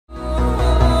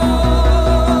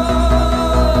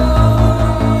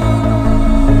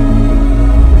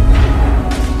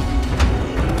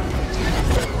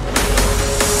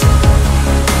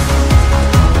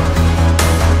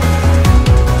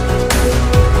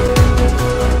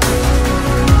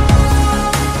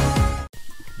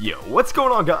What's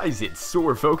going on, guys? It's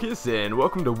SoaR Focus, and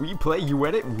welcome to We Play You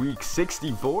Edit Week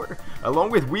 64. Along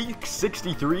with Week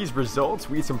 63's results,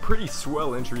 we had some pretty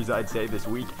swell entries, I'd say, this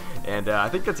week. And I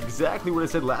think that's exactly what I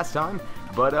said last time,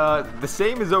 but the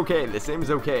same is okay. The same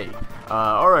is okay.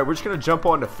 Alright, we're just going to jump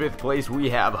on to 5th place. We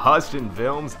have Huston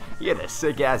Films. He had a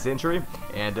sick-ass entry,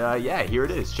 and yeah, here it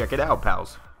is. Check it out,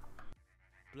 pals.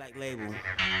 Black label.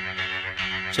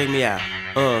 Check me out.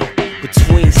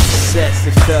 Between success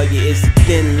and failure is a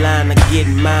thin line. I get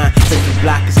mine. The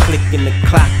block is clicking, the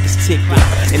clock is ticking,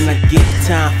 and I get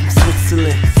time from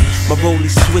Switzerland. My rollie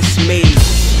Swiss made,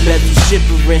 leather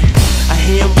shivering. I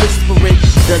hear him whispering,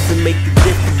 doesn't make a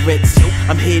difference.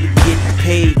 I'm here to get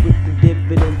paid with the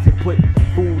dividends and put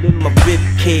food in my rib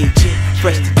cage.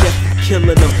 Fresh to death for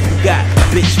killing them. Got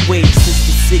bitch ways since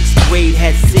the 6th grade.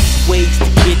 Had 6 ways to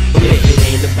get them. If it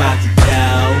ain't about the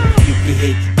dough, you can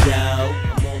hit the dough.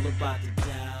 I'm all about the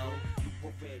dough. You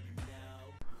already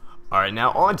know. Alright,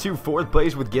 now on to 4th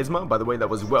place with Gizmo. By the way, that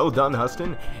was well done,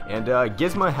 Huston. And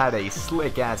Gizmo had a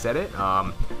slick-ass edit.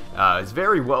 It's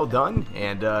very well done.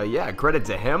 And yeah, credit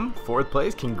to him. 4th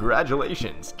place,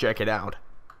 congratulations. Check it out.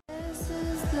 This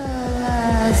is the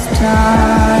last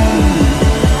time,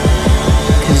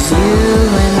 'cause you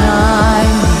and I,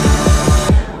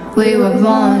 we were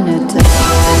born to die.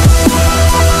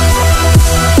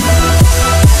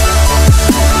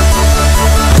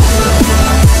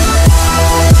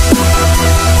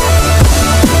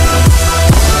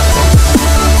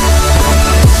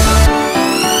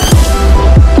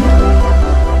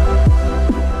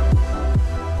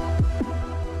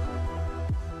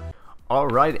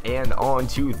 Alright, and on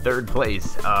to 3rd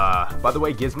place. By the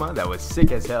way, Gizmo, that was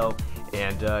sick as hell.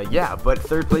 And yeah, but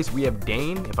 3rd place we have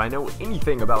Dane. If I know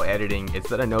anything about editing, it's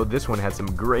that I know this one has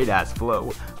some great ass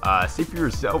flow. See for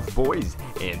yourself, boys.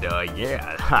 And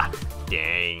yeah, ha,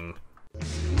 dang.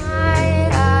 My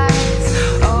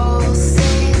eyes all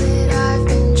say that I've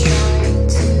been trying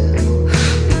to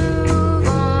move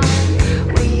on.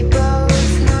 We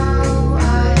both know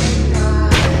I'm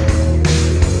not.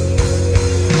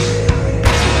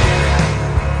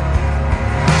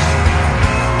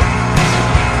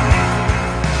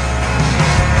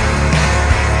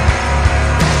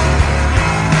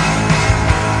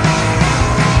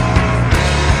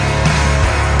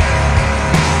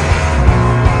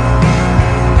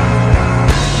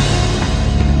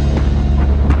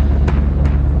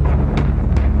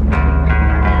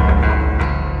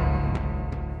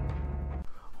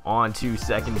 On to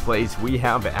 2nd place, we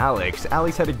have Alex.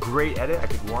 Alex had a great edit. I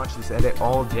could watch this edit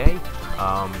all day.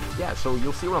 Yeah, so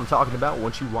you'll see what I'm talking about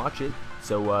once you watch it.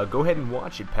 So go ahead and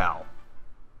watch it, pal.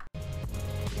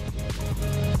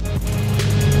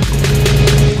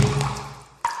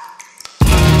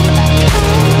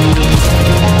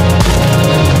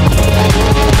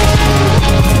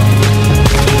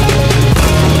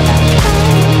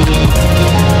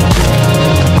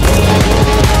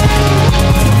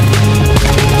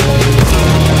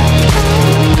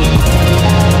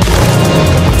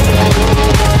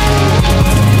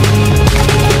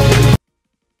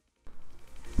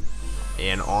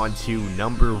 And on to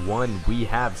number 1, we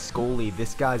have Scully.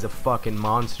 This guy's a fucking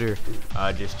monster.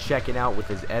 Just check it out with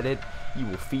his edit. You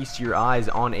will feast your eyes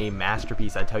on a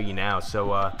masterpiece, I tell you now.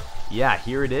 So, yeah,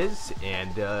 here it is.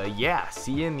 And, yeah,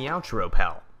 see you in the outro,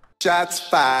 pal. Shots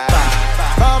fired.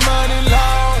 My money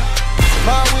long,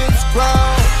 my whip's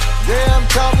grown. Yeah, I'm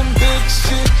talking big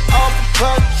shit off of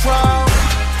Patron.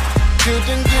 Good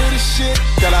and good as shit,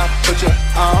 girl, I put you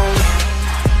on.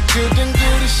 Good and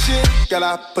good as shit, girl,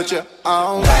 I put you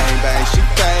on. Bang, bang, she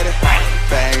faded.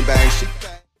 Bang, bang, she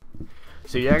faded.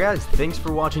 So yeah, guys, thanks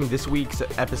for watching this week's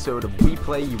episode of We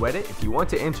Play You Edit. If you want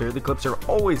to enter, the clips are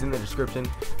always in the description.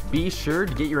 Be sure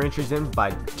to get your entries in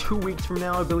by 2 weeks from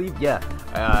now, I believe. Yeah,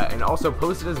 and also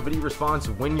post it as a video response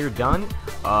when you're done.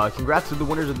 Congrats to the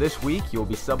winners of this week. You'll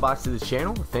be sub-boxed to this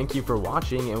channel. Thank you for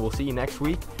watching, and we'll see you next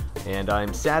week. And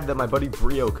I'm sad that my buddy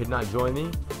Brio could not join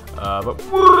me, but...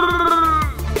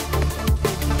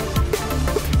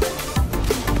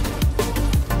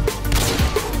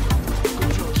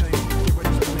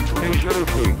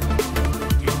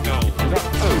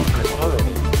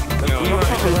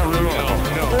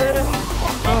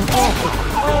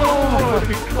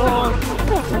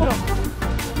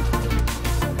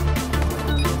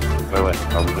 Wait,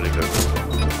 I'm gonna go.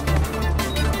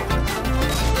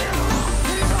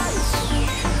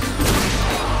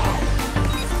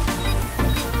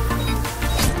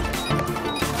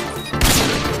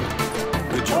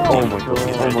 Oh my god,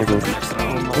 oh my god.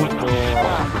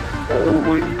 Oh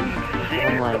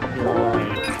my god.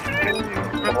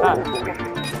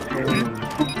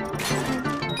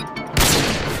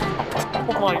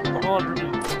 Oh my god, Ruby.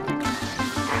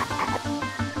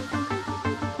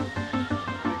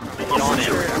 Get on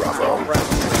it.